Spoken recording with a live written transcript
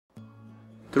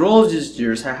Through all these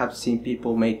years, I have seen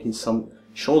people making some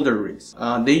shoulder rigs.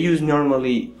 They use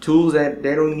normally tools that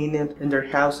they don't need in their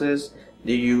houses.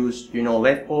 They use, you know,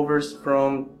 leftovers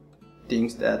from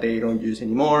things that they don't use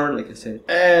anymore, like I said.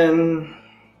 And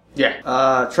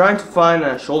yeah, trying to find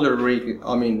a shoulder rig,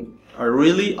 I mean, a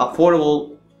really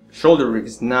affordable shoulder rig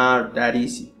is not that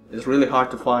easy. It's really hard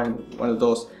to find one of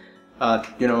those,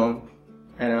 you know,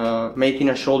 and making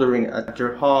a shoulder rig at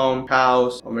your home,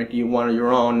 house, or making one of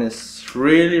your own is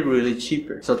really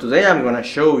cheaper. So today I'm gonna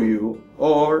show you,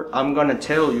 or I'm gonna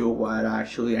tell you what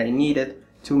actually I needed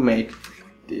to make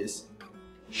this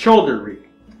shoulder rig.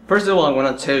 First of all, I'm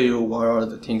gonna tell you what are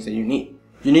the things that you need.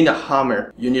 You need a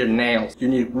hammer, you need nails, you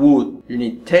need wood, you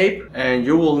need tape, and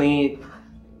you will need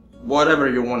whatever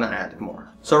you wanna add more.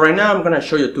 So right now I'm gonna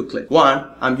show you two clips.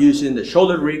 One, I'm using the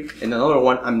shoulder rig, and another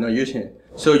one I'm not using it.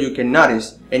 So you can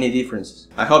notice any differences.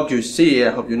 I hope you see it,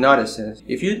 I hope you notice it.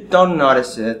 If you don't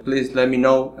notice it, please let me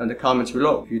know in the comments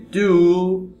below. If you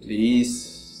do,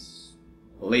 please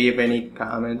leave any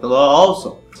comment below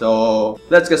also. So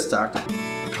let's get started.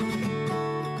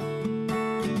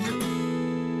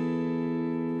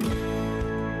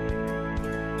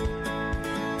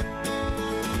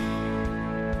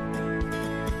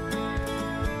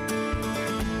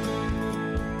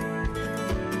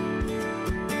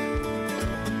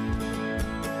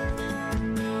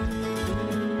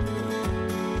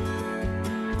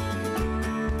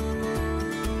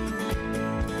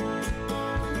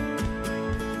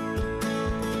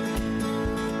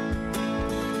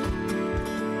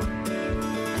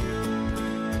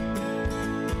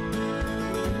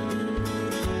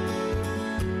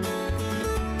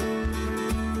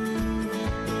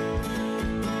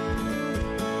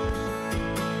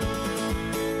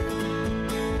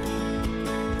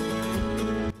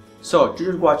 So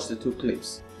just watch the two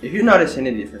clips. If you notice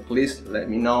any difference, please let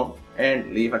me know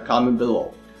and leave a comment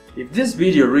below. If this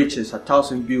video reaches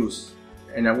 1,000 views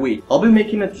in a week, I'll be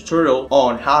making a tutorial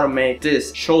on how to make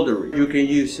this shoulder rig. You can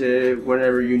use it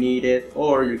whenever you need it,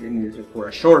 or you can use it for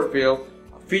a short film,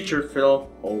 a feature film,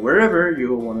 or wherever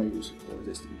you want to use it for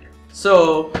this video.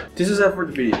 So this is it for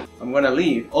the video. I'm gonna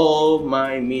leave all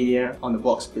my media on the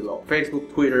box below.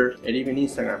 Facebook, Twitter, and even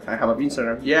Instagram. I have an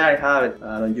Instagram. Yeah, I have it.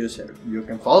 I don't use it. You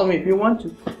can follow me if you want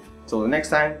to. Till the next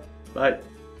time. Bye.